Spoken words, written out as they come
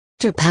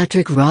Actor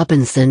Patrick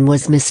Robinson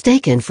was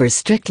mistaken for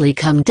Strictly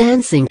Come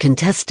Dancing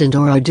contestant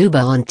Oduba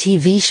on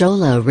TV show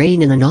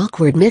Lorraine in an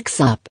awkward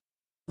mix-up.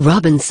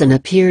 Robinson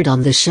appeared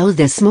on the show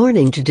this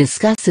morning to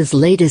discuss his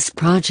latest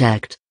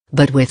project,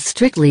 but with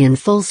Strictly in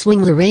full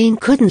swing, Lorraine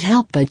couldn't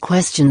help but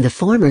question the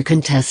former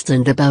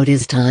contestant about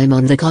his time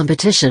on the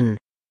competition.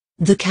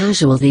 The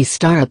Casualty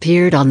star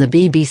appeared on the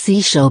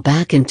BBC show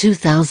back in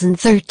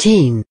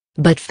 2013,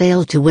 but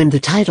failed to win the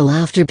title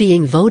after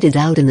being voted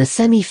out in the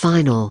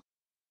semi-final.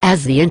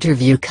 As the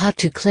interview cut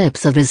to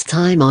clips of his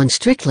time on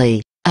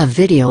Strictly, a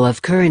video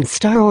of current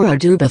star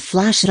Oduba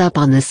flashed up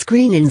on the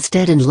screen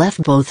instead and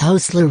left both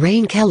host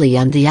Lorraine Kelly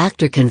and the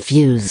actor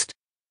confused.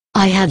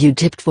 "I had you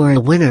tipped for a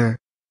winner,"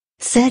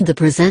 said the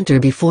presenter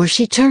before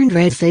she turned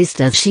red-faced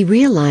as she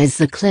realized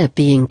the clip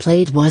being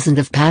played wasn't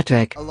of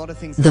Patrick.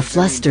 The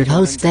flustered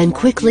host then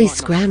quickly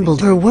scrambled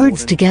her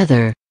words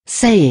together,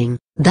 saying,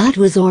 "That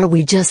was or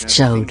we just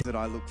showed.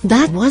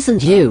 That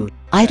wasn't you.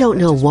 I don't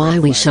know why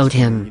we showed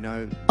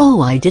him."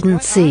 "Oh, I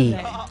didn't see,"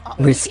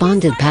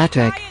 responded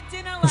Patrick.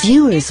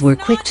 Viewers were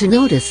quick to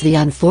notice the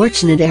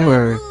unfortunate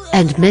error,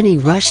 and many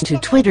rushed to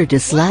Twitter to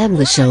slam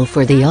the show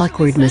for the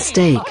awkward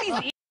mistake.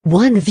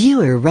 One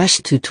viewer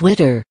rushed to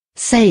Twitter,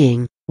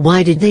 saying,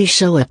 "Why did they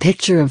show a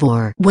picture of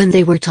Or when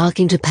they were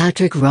talking to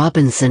Patrick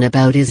Robinson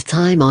about his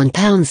time on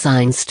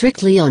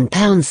 #Strictly on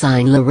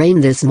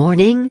 #Lorraine this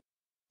morning?"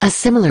 A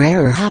similar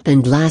error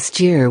happened last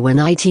year when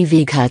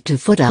ITV cut to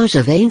footage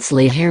of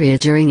Ainsley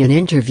Harriott during an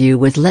interview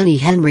with Lenny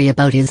Henry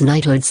about his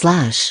knighthood.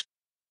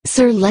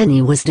 Sir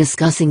Lenny was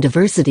discussing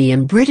diversity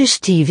in British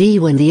TV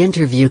when the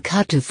interview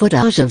cut to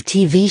footage of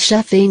TV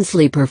chef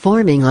Ainsley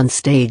performing on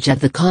stage at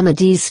the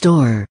Comedy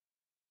Store.